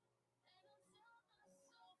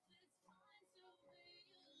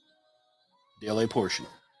 DLA Portion.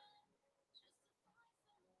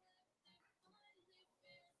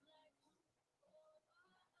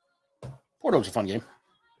 Portal was a fun game.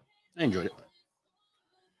 I enjoyed it.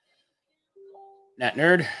 Nat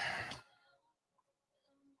Nerd.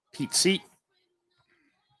 Pete Seat.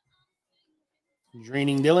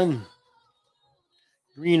 Draining Dylan.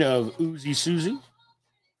 Green of Uzi Susie.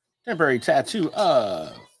 Temporary tattoo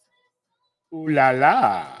of Ooh La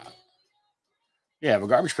La. Yeah, have a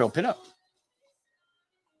Garbage Pail pin up.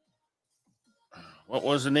 What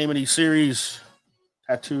was the name of these series?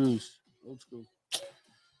 Tattoos. Old school.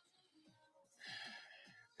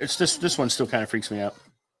 It's this one still kind of freaks me out.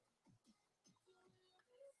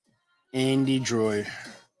 Andy Droid.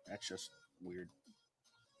 That's just weird.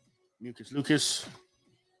 Mucus Lucas.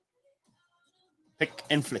 Pick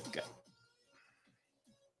and flick.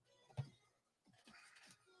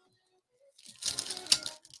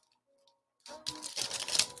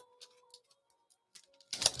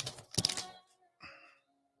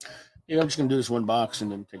 Yeah, I'm just going to do this one box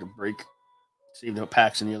and then take a break. Save the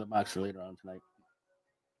packs in the other box for later on tonight.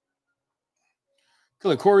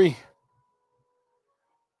 Killer Corey.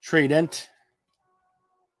 Trey Dent.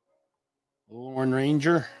 Lorne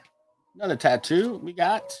Ranger. Another tattoo we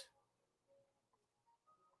got.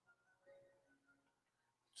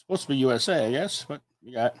 Supposed to be USA, I guess, but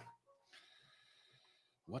we got.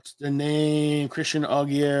 What's the name? Christian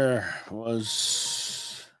Augier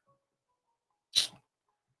was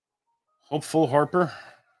Hopeful Harper.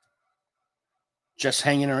 Just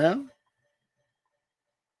hanging around.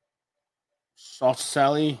 Soft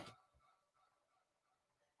Sally.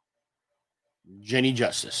 Jenny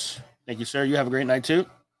Justice. Thank you, sir. You have a great night, too.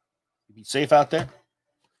 Be safe out there.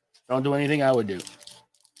 Don't do anything I would do.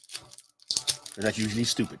 Because that's usually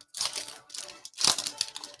stupid.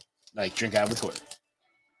 Like drink out of the toilet.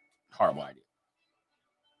 Horrible idea.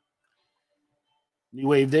 New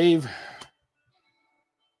Wave Dave.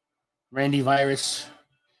 Randy Virus.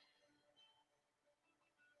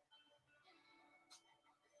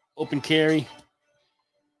 Open Carry.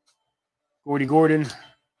 Gordy Gordon.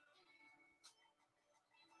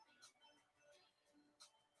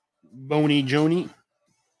 Boney Joni.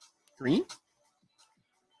 Green.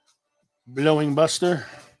 Blowing Buster.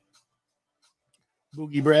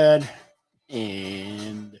 Boogie Brad.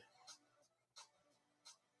 And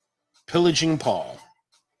Pillaging Paul.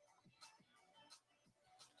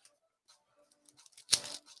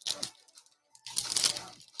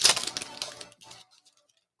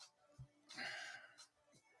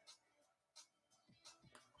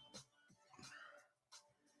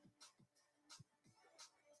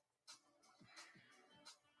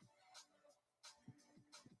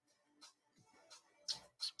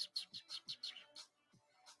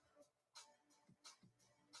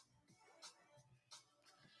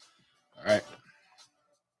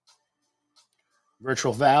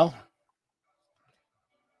 Virtual Val,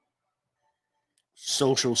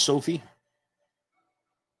 Social Sophie,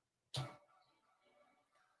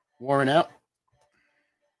 Warren out,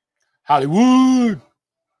 Hollywood,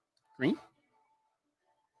 Green,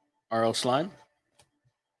 R.L. Slime,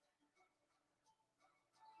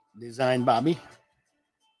 Design Bobby,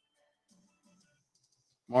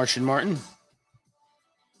 Martian Martin,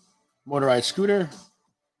 Motorized Scooter,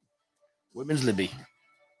 Women's Libby.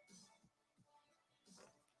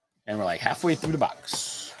 And we're like halfway through the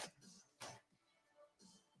box.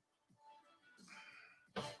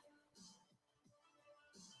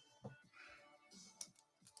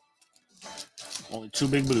 Only 2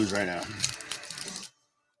 big blues right now.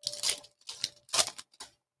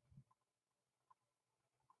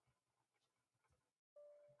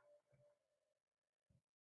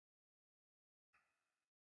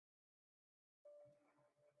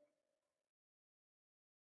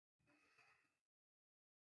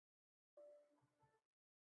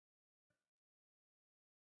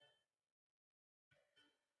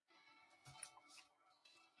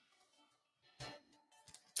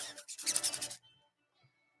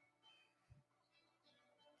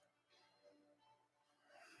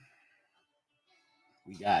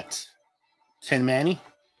 We got Tin Manny,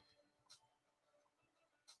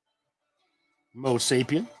 Mo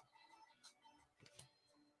Sapien,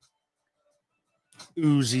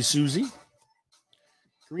 Uzi Susie,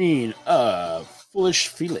 Green, Foolish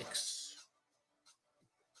Felix,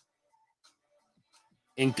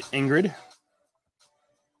 Inked Ingrid,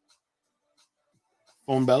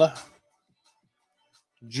 Phone Bella,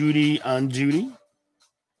 Judy on Judy,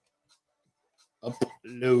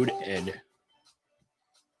 Upload Ed.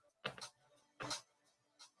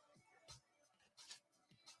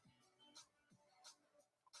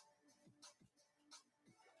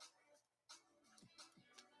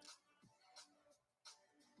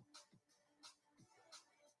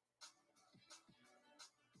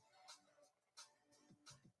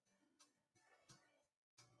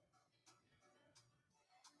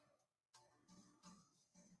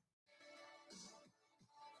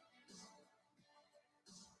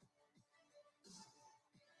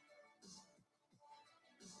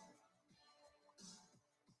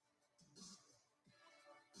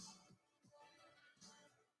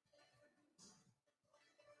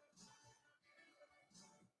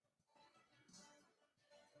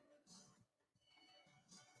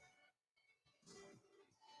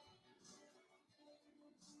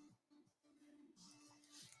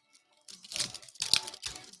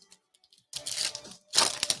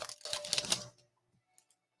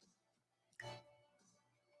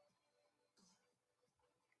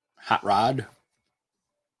 Hot Rod,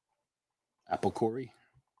 Apple Corey,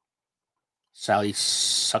 Sally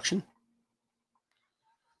Suction.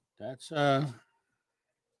 That's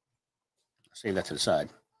save that to the side.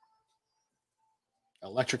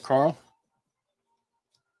 Electric Carl,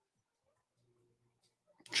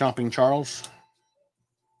 Chomping Charles,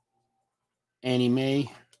 Annie Mae,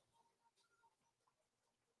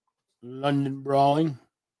 London Brawling,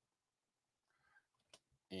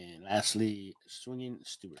 and lastly, Swinging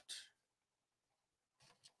Stewart.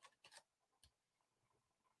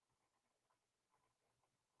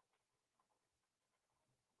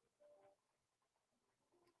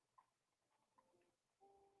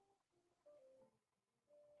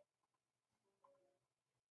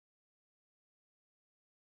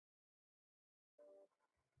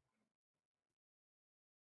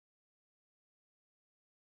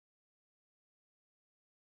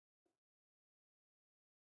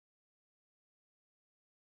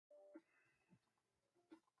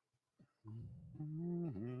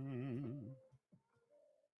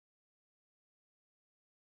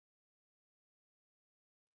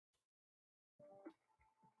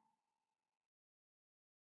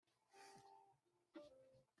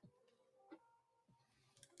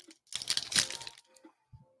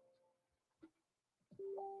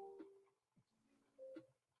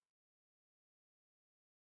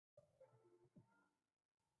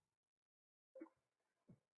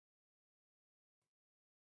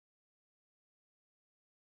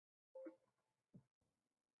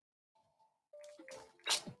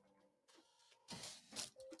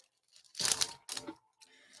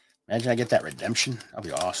 Imagine I get that redemption. That'll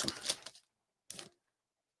be awesome.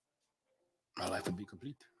 My life would be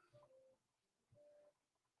complete.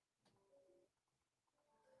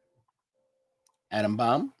 Adam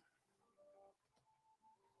Bomb.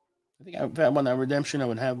 I think if I won that redemption, I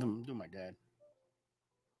would have them do my dad.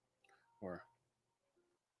 Or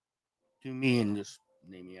do me and just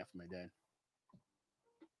name me after my dad.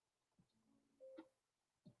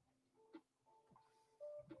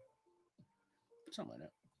 Something like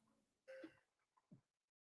that.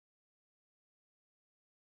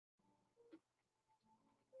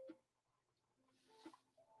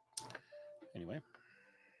 Anyway.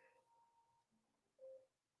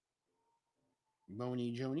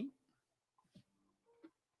 Bony Joni.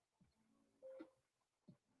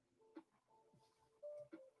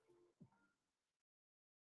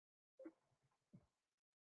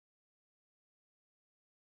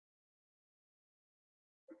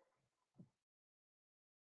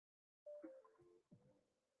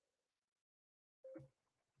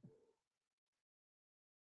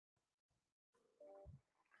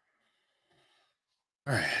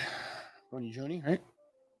 All right. Bony Joni, right?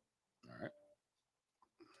 All right.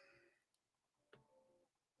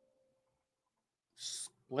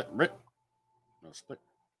 Split Rip. No, split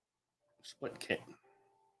kit.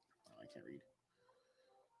 Oh, I can't read.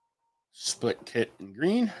 Split kit in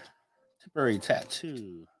green. Temporary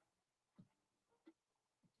tattoo.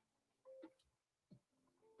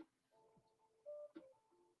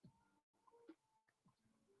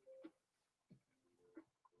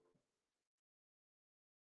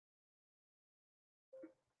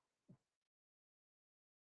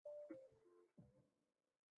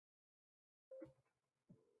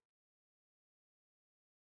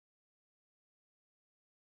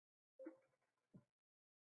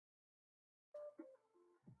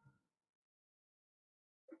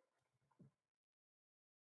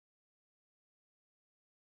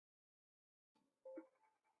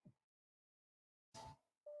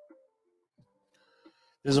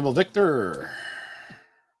 Visible Victor.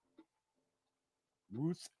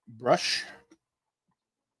 Ruth Brush.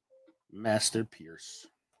 Master Pierce.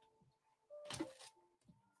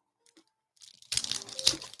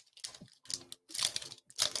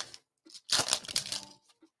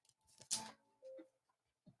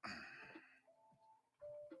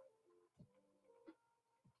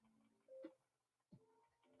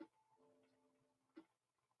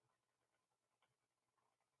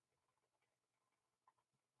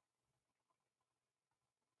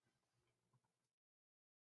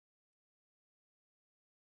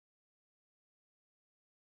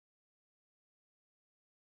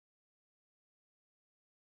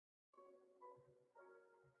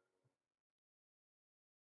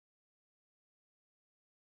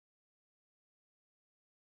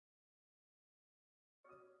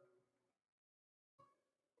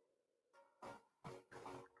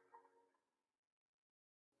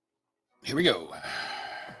 Here we go.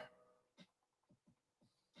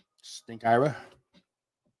 Stink Ira.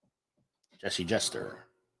 Jesse Jester.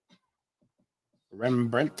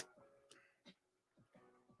 Rembrandt.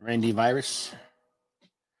 Randy Virus.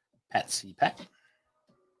 Patsy Pat.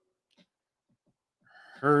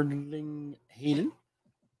 Herdling Hayden.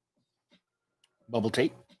 Bubble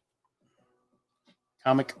Tape.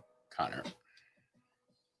 Comic Connor.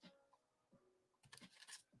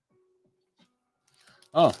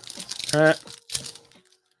 Oh.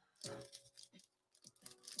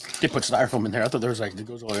 They put styrofoam in there. I thought there was like, it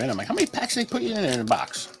goes all the way in. I'm like, how many packs they put you in a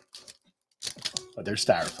box? But there's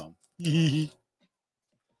styrofoam. Alrighty.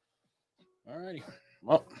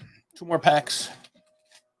 Well, 2 more packs.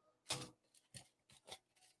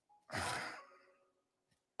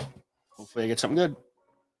 Hopefully I get something good.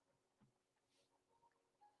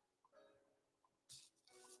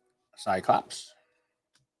 Cyclops.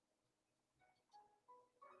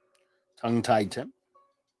 Tongue-Tied Tim.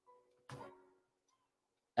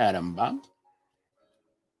 Adam Bomb.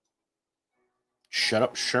 Shut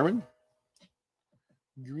Up Sherman.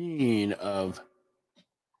 Green of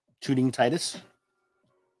Tooting Titus.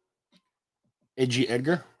 Edgy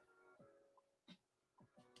Edgar.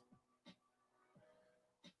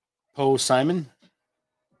 Poe Simon.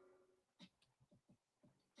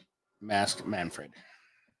 Masked Manfred.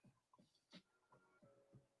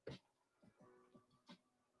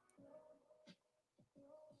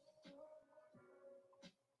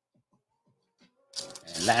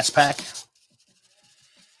 And last pack.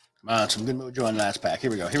 Come on, some good mojo on last pack.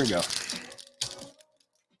 Here we go. Here we go.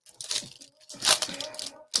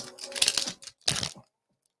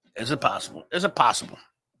 Is it possible? Is it possible?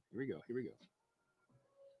 Here we go. Here we go.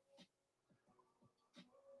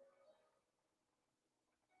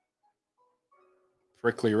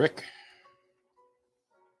 Prickly Rick.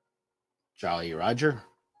 Jolly Roger.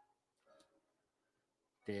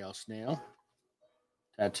 Dale Snail.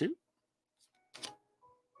 Tattoo.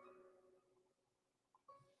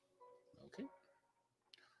 Okay.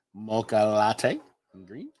 Mocha Latte in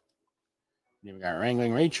green. Then we got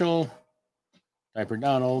Wrangling Rachel, Diaper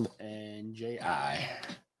Donald, and J.I.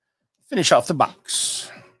 Finish off the box.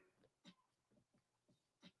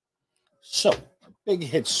 So, our big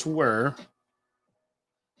hits were,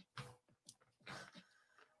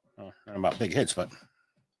 well, not about big hits, but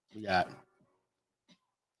we got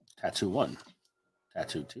Tattoo 1,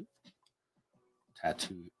 Tattoo 2,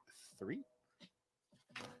 Tattoo 3,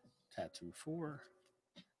 Tattoo 4,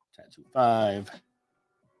 Tattoo 5,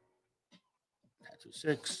 Tattoo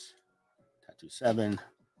 6, Tattoo 7,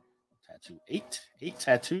 Tattoo 8. 8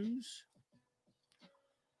 tattoos.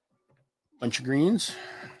 Bunch of greens.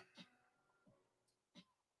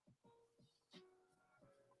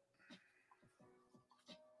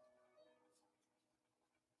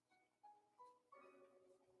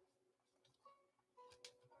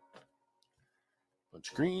 Bunch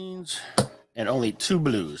of greens. And only 2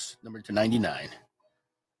 blues, numbered to 99.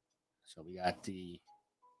 So we got the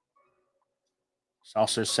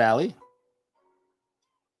Saucer Sally,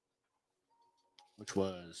 which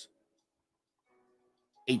was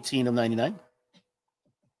 18 of 99.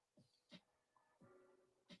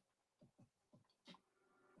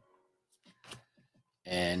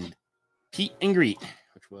 And Pete and Greet,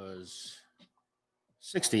 which was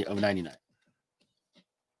 60 of 99.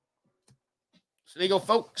 So there you go,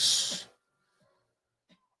 folks.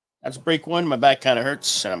 That's break 1. My back kind of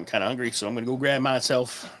hurts, and I'm kind of hungry, so I'm going to go grab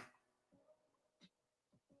myself.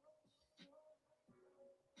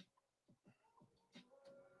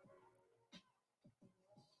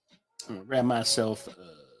 I'm going to grab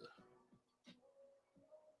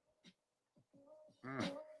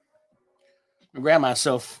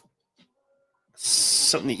myself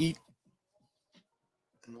something to eat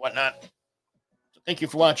and whatnot. So thank you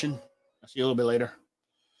for watching. I'll see you a little bit later.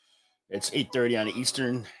 It's 8:30 on the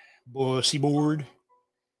Eastern seaboard.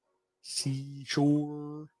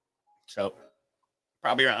 Seashore. So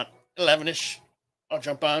probably around 11-ish. I'll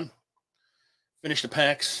jump on, finish the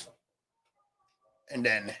packs, and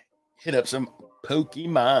then hit up some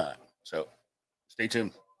Pokemon. So stay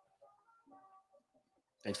tuned.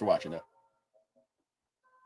 Thanks for watching, though.